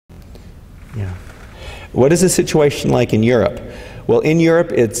Yeah. What is the situation like in Europe? Well, in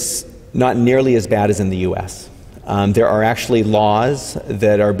Europe, it's not nearly as bad as in the US. There are actually laws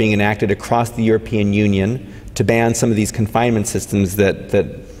that are being enacted across the European Union to ban some of these confinement systems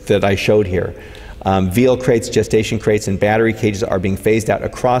that I showed here. Veal crates, gestation crates, and battery cages are being phased out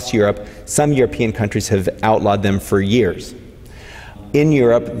across Europe. Some European countries have outlawed them for years. In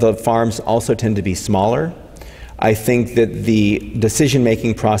Europe, the farms also tend to be smaller. I think that the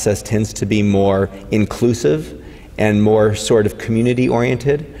decision-making process tends to be more inclusive and more sort of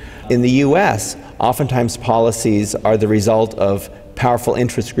community-oriented. In the US, oftentimes policies are the result of powerful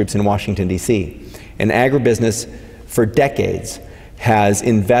interest groups in Washington, D.C. And agribusiness, for decades, has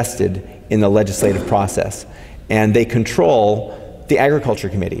invested in the legislative process. And they control the agriculture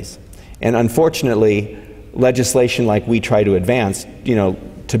committees. And unfortunately, legislation like we try to advance,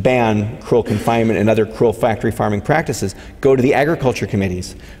 to ban cruel confinement and other cruel factory farming practices, go to the agriculture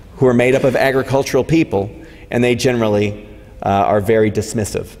committees, who are made up of agricultural people, and they generally are very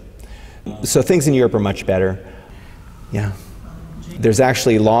dismissive. So things in Europe are much better. Yeah. There's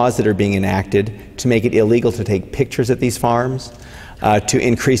actually laws that are being enacted to make it illegal to take pictures at these farms, to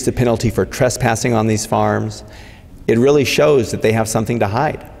increase the penalty for trespassing on these farms. It really shows that they have something to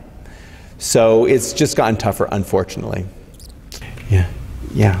hide. So it's just gotten tougher, unfortunately. Yeah.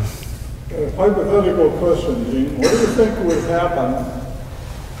 Yeah. Hypothetical question, Gene. What do you think would happen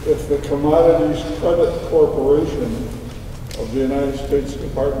if the Commodities Credit Corporation of the United States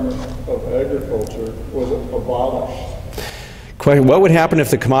Department of Agriculture was abolished? What would happen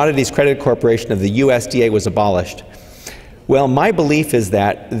if the Commodities Credit Corporation of the USDA was abolished? Well, my belief is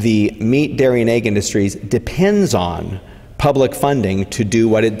that the meat, dairy, and egg industries depends on public funding to do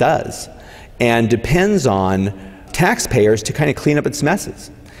what it does, and depends on taxpayers to kind of clean up its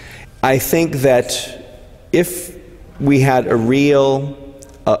messes. I think that if we had a real,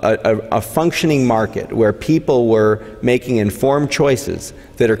 a functioning market where people were making informed choices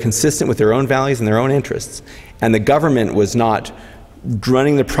that are consistent with their own values and their own interests, and the government was not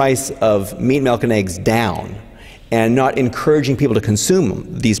running the price of meat, milk, and eggs down, and not encouraging people to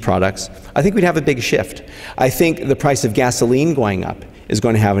consume these products, I think we'd have a big shift. I think the price of gasoline going up is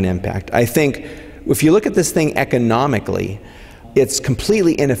going to have an impact. I think if you look at this thing economically, it's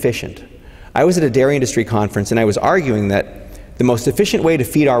completely inefficient. I was at a dairy industry conference and I was arguing that the most efficient way to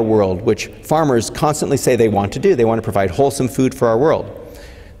feed our world, which farmers constantly say they want to do, they want to provide wholesome food for our world.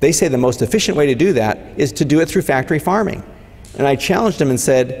 They say the most efficient way to do that is to do it through factory farming. And I challenged them and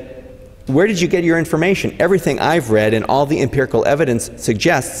said, where did you get your information? Everything I've read and all the empirical evidence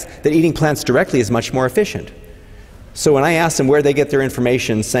suggests that eating plants directly is much more efficient. So when I asked them where they get their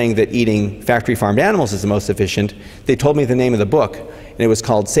information saying that eating factory farmed animals is the most efficient, they told me the name of the book, and it was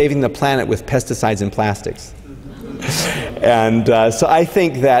called Saving the Planet with Pesticides and Plastics. And so I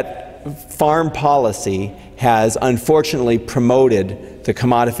think that farm policy has unfortunately promoted the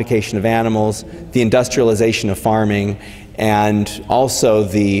commodification of animals, the industrialization of farming, and also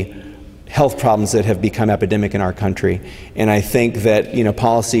the health problems that have become epidemic in our country. And I think that,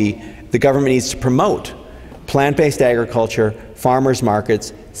 policy, the government needs to promote plant-based agriculture, farmers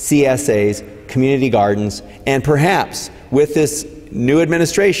markets, CSAs, community gardens, and perhaps with this new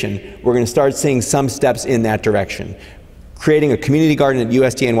administration, we're going to start seeing some steps in that direction. Creating a community garden at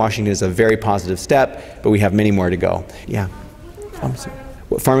USDA in Washington is a very positive step, but we have many more to go. Yeah.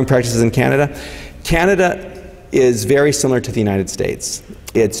 What farming practices in Canada? Canada is very similar to the United States.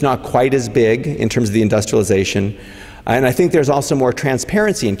 It's not quite as big in terms of the industrialization, and I think there's also more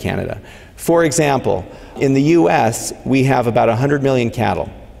transparency in Canada. For example, in the US, we have about 100 million cattle.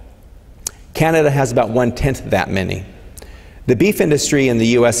 Canada has about 1/10 that many. The beef industry in the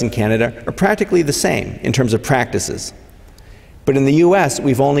US and Canada are practically the same in terms of practices. But in the US,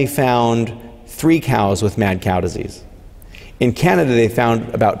 we've only found 3 cows with mad cow disease. In Canada, they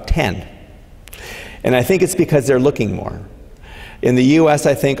found about 10. And I think it's because they're looking more. In the US,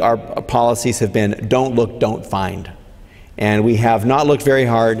 I think our policies have been don't look, don't find. And we have not looked very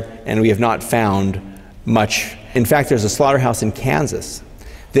hard, and we have not found much. In fact, there's a slaughterhouse in Kansas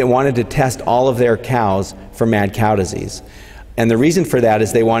that wanted to test all of their cows for mad cow disease. And the reason for that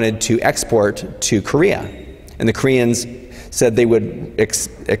is they wanted to export to Korea. And the Koreans said they would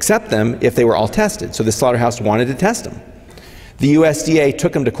accept them if they were all tested. So the slaughterhouse wanted to test them. The USDA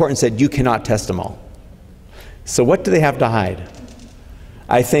took them to court and said, you cannot test them all. So what do they have to hide?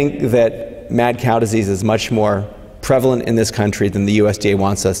 I think that mad cow disease is much more prevalent in this country than the USDA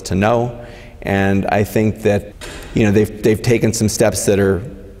wants us to know. And I think that, they've taken some steps that are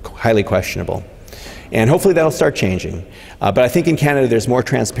highly questionable. And hopefully that'll start changing. But I think in Canada there's more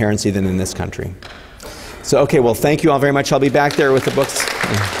transparency than in this country. So, okay, well, thank you all very much. I'll be back there with the books.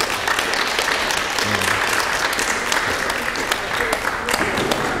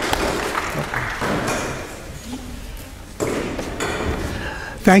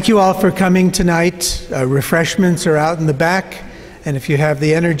 Thank you all for coming tonight. Refreshments are out in the back, and if you have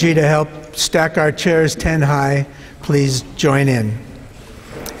the energy to help stack our chairs 10 high, please join in.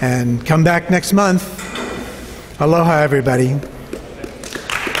 And come back next month. Aloha, everybody.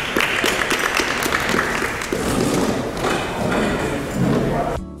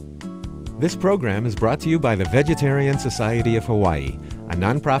 This program is brought to you by the Vegetarian Society of Hawaii, a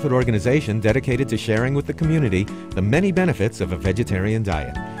nonprofit organization dedicated to sharing with the community the many benefits of a vegetarian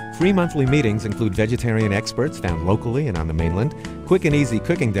diet. Free monthly meetings include vegetarian experts found locally and on the mainland, quick and easy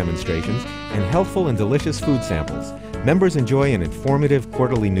cooking demonstrations, and healthful and delicious food samples. Members enjoy an informative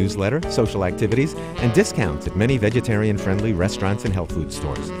quarterly newsletter, social activities, and discounts at many vegetarian-friendly restaurants and health food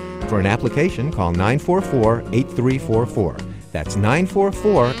stores. For an application, call 944-8344. That's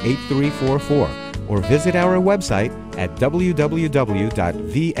 944-8344. Or visit our website at www.vsh.org.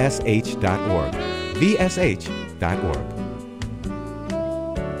 vsh.org.